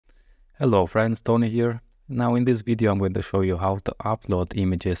Hello friends, Tony here. Now in this video I'm going to show you how to upload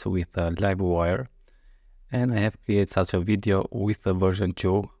images with Livewire, and I have created such a video with a version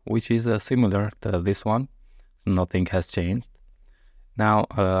 2 which is similar to this one, so nothing has changed. Now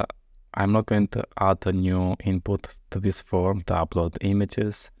I'm not going to add a new input to this form to upload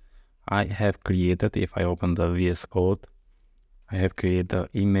images. I have created, if I open the VS Code, I have created the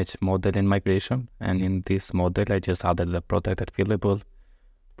image model in migration, and in this model I just added the protected fillable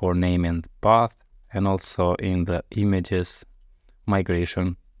for name and path, and also in the images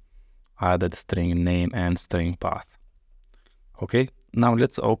migration I added string name and string path. Okay, now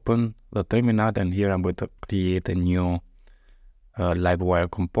let's open the terminal, and here I'm going to create a new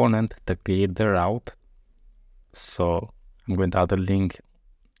Livewire component to create the route. So I'm going to add a link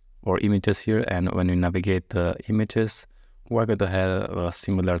for images here, and when you navigate the images, we're going to have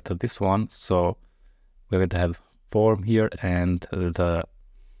similar to this one. So we're going to have form here, and we're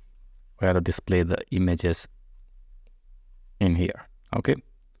going to display the images in here. Okay,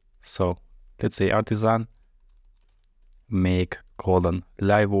 so let's say artisan make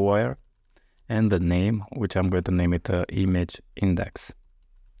 :Livewire, and the name, which I'm going to name it image index.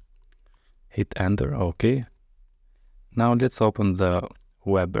 Hit enter. Okay, now let's open the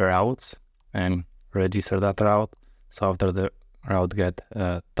web routes and register that route. So after the route get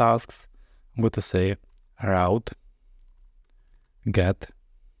tasks, I'm going to say route get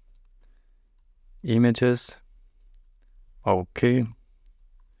images. Okay,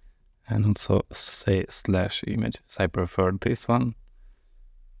 and also say /images. I prefer this one,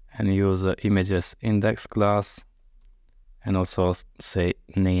 and use the images index class, and also say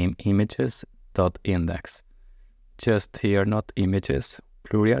name images dot index. Just here, not images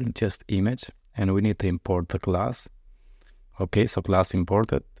plural, just image, and we need to import the class. Okay, so class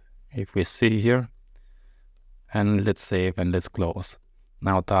imported, if we see here, and let's save and let's close.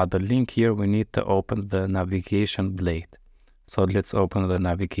 Now to add the link here, we need to open the navigation blade. So let's open the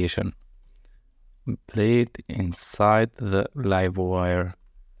navigation blade inside the Livewire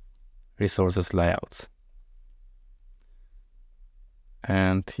resources layouts.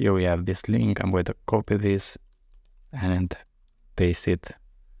 And here we have this link. I'm going to copy this and paste it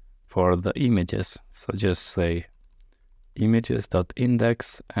for the images. So just say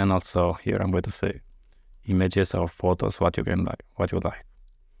images.index, and also here I'm going to say images or photos, what you like.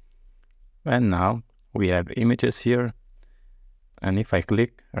 And now we have images here, and if I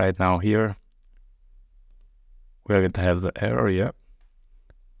click right now here, we're going to have the error here,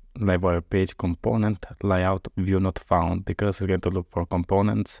 Livewire page component layout view not found, because it's going to look for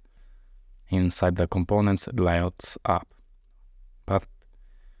components inside the components layouts app, but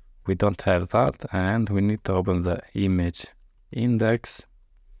we don't have that, and we need to open the image index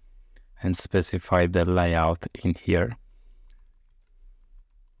and specify the layout in here,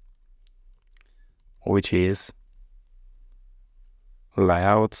 which is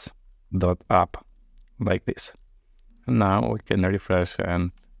layouts.app, like this. Now we can refresh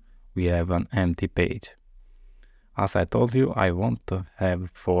and we have an empty page. As I told you, I want to have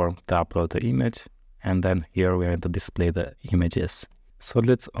form to upload the image, and then here we are going to display the images. So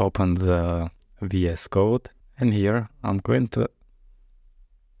let's open the VS Code, and here I'm going to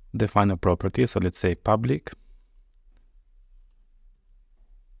define a property. So let's say public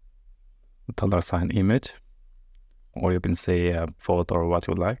 $image, or you can say a photo or what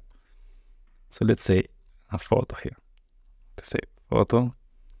you like. So let's say a photo here. To say photo.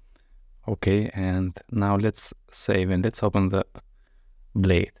 Okay, and now let's save and let's open the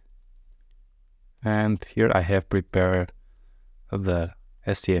blade. And here I have prepared the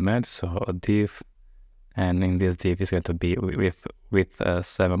HTML, so a div, and in this div is going to be with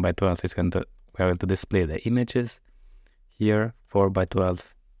 7x12. So we're going to display the images. Here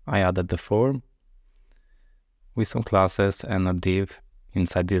 4x12. I added the form with some classes and a div.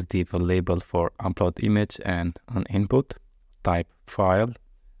 Inside this div, a label for upload image and an input type file,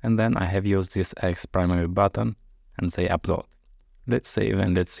 and then I have used this X primary button and say upload. Let's save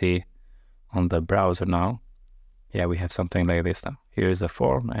and let's see on the browser now. Yeah, we have something like this now. Here is the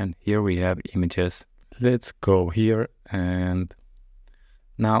form, and here we have images. Let's go here, and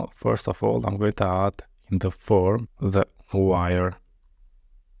now first of all I'm going to add in the form the wire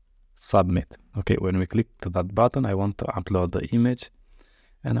submit. Okay, when we click to that button, I want to upload the image,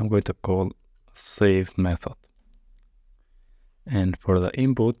 and I'm going to call save method. And for the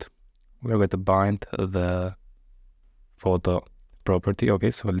input, we're going to bind the photo property.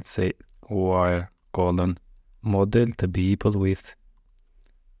 Okay, so let's say wire : model to be equal with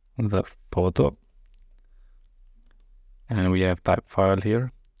the photo, and we have type file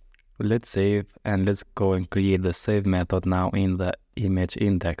here. let's save and let's go and create the save method now in the image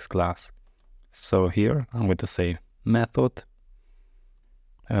index class. So here I'm going to say method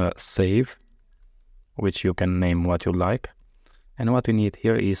save, which you can name what you like. And what we need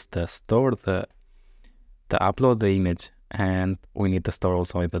here is to store to upload the image, and we need to store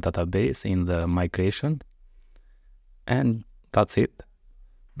also in the database in the migration, and that's it.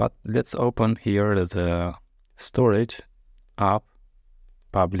 But let's open here the storage app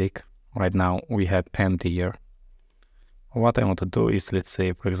public. Right now we have empty here. What I want to do is, let's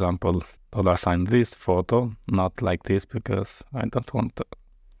say for example $sign this photo, not like this because I don't want to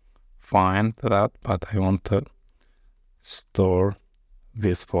find that, but I want to store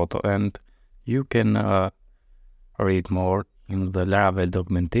this photo. And you can read more in the Laravel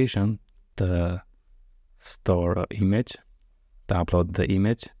documentation to store image, to upload the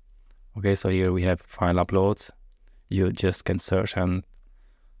image. Okay, so here we have file uploads. You just can search and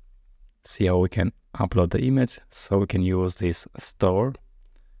see how we can upload the image. So we can use this store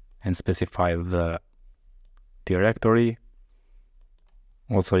and specify the directory.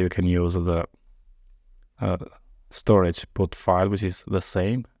 Also you can use the storage put file, which is the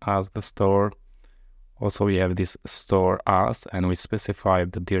same as the store. Also we have this store as, and we specify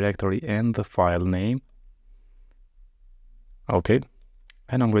the directory and the file name. Okay,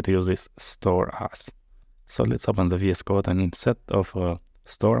 and I'm going to use this store as. So let's open the VS Code, and instead of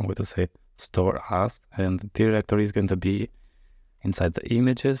store, I'm going to say store as, and the directory is going to be inside the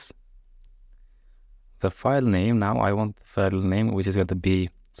images. The file name, now I want the file name which is going to be,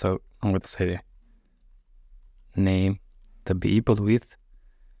 so I'm going to say name to be equal with,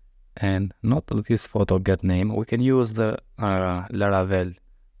 and not this photo get name. We can use the Laravel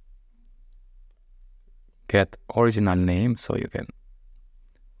get original name, so you can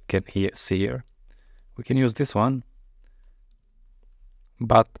see here. We can use this one,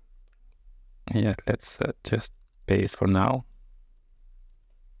 but yeah, let's just paste for now.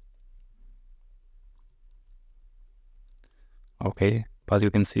 Okay, but you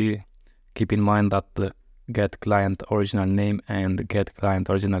can see, keep in mind that the get client original name and get client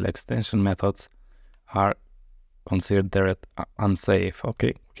original extension methods are considered unsafe. Okay,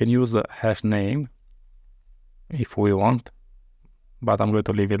 we can use the hash name if we want, but I'm going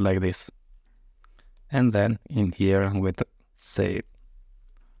to leave it like this. And then in here I'm going to say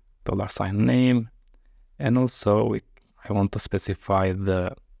 $sign name, and also I want to specify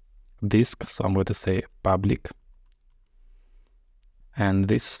the disk, so I'm going to say public, and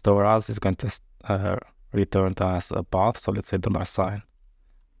this store as is going to return to us a path. So let's say $sign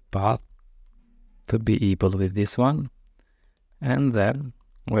path to be equal with this one, and then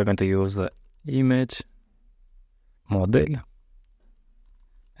we're going to use the image model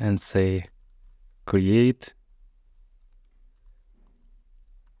and say create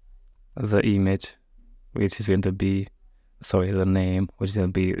the image, which is going to be, sorry, the name, which is going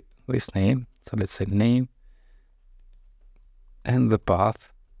to be this name. So let's say name, and the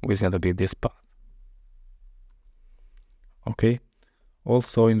path, which is going to be this path. Okay,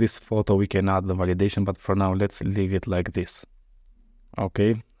 also in this photo we can add the validation, but for now let's leave it like this.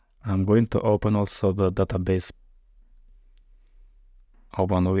 Okay, I'm going to open also the database,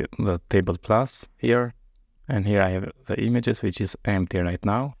 open with the table plus here, and here I have the images, which is empty right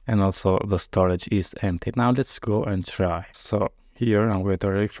now, and also the storage is empty. Now let's go and try. So here I'm going to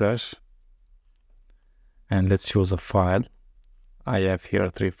refresh, and let's choose a file. I have here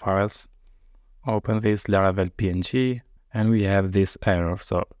 3 files. Open this Laravel PNG, and we have this error,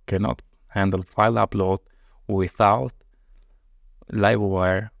 so cannot handle file upload without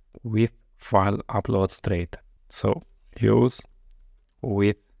Livewire with file upload straight. So use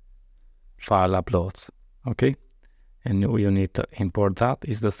with file uploads. Okay, and you need to import that.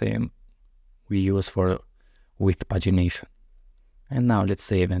 Is the same we use for with pagination. And now let's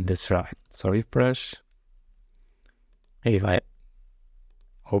save and let's try. So refresh. If I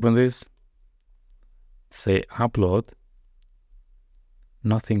open this, say upload,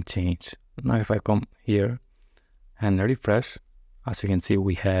 nothing changed. Now if I come here and refresh, as you can see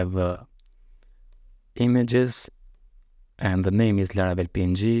we have images, and the name is Laravel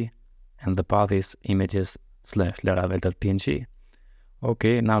PNG, and the path is images/laravel.png.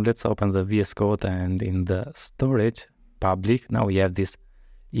 Okay, now let's open the VS Code, and in the storage public, now we have these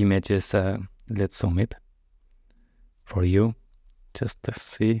images. Let's zoom it for you just to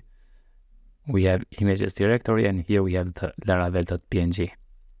see. We have images directory, and here we have the laravel.png.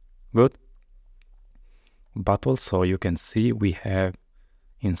 Good. But also you can see we have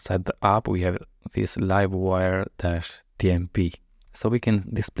inside the app, we have this Livewire-tmp. So we can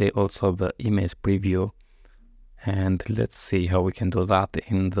display also the image preview, and let's see how we can do that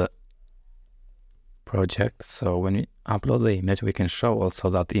in the project. So when we upload the image, we can show also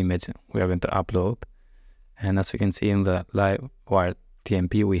that image we are going to upload. And as you can see in the Livewire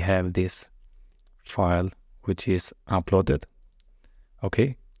TMP, we have this file which is uploaded.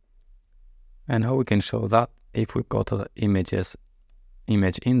 Okay. And how we can show that? If we go to the image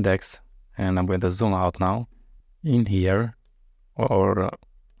index, and I'm going to zoom out now, in here, or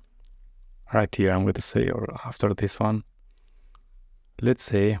right here, I'm going to say, or after this one, let's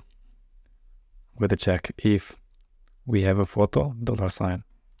say, I'm going to check if we have a photo, $,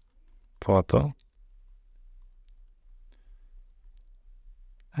 photo,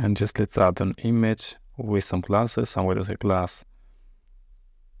 and just let's add an image with some classes. I'm going to say class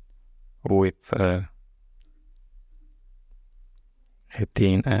with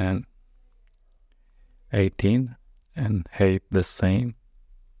 18 and 18 and height the same,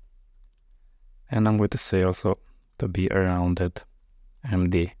 and I'm going to say also to be rounded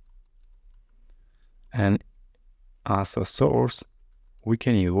MD. And as a source we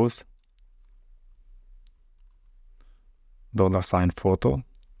can use $photo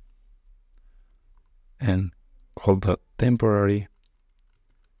and call the temporary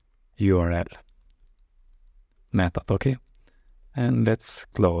URL method. Okay, and let's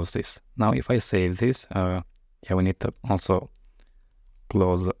close this. Now if I save this, yeah, we need to also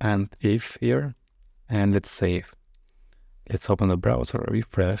close the end if here, and let's save. Let's open the browser,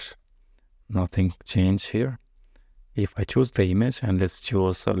 refresh, nothing changed here. If I choose the image and let's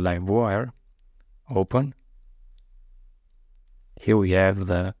choose Livewire, open, here we have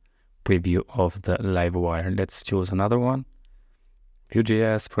the preview of the Livewire. Let's choose another one,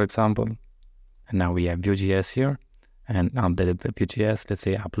 Vue.js for example, and now we have Vue.js here, and updated the Vue.js. Let's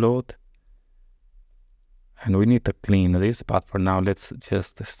say upload, and we need to clean this, but for now let's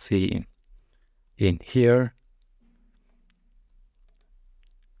just see in here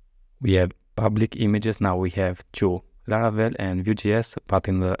we have public images. Now we have 2, Laravel and Vue.js, but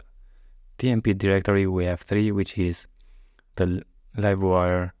in the TMP directory we have 3, which is the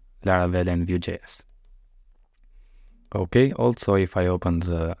Livewire, Laravel and Vue.js. Okay, also if I open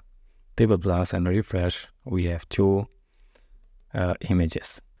the table plus and refresh, we have 2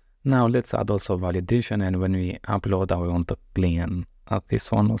 images. Now let's add also validation, and when we upload, I want to clean up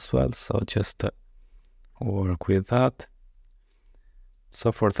this one as well, so just work with that.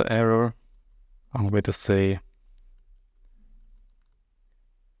 So for the error, I'm going to say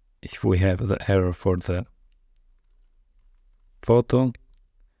if we have the error for the photo,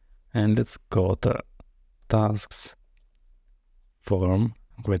 and let's go to tasks form.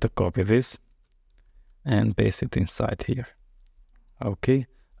 I'm going to copy this and paste it inside here. Okay,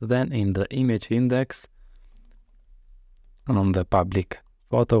 then in the image index on the public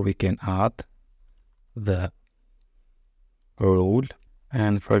photo we can add the rule,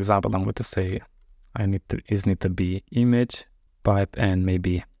 and for example I'm going to say need to be image pipe and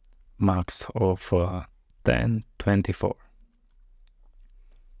maybe max of 1024.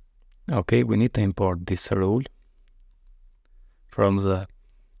 Okay, we need to import this rule from the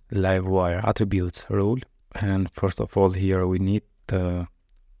Livewire attributes rule, and first of all here we need to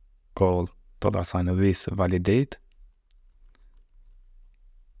call $this validate.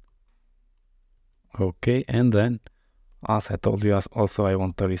 Okay, and then as I told you, also I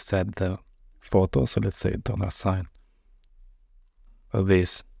want to reset the photo, so let's say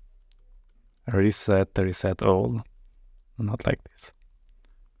 $this reset all, not like this,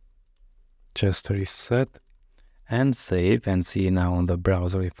 just reset, and save, and see now on the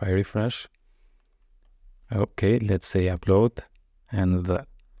browser if I refresh. Okay, let's say upload, and the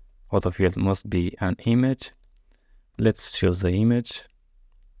photo field must be an image. Let's choose the image,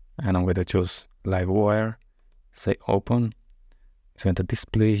 and I'm going to choose Livewire, say open. It's going to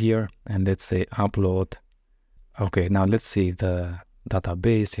display here, and let's say upload. Okay, now let's see the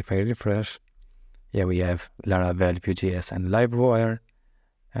database. If I refresh, here we have Laravel, Vue.js and Livewire,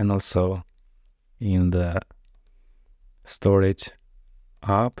 and also in the storage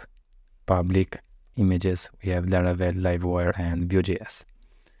app public images we have Laravel, Livewire and Vue.js.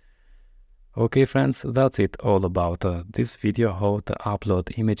 Okay friends, that's it all about this video, how to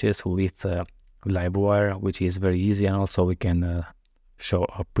upload images with Livewire, which is very easy, and also we can show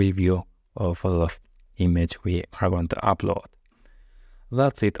a preview of the image we are going to upload.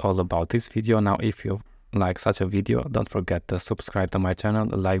 That's it all about this video. Now if you like such a video, don't forget to subscribe to my channel,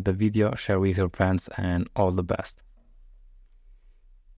 like the video, share with your friends, and all the best.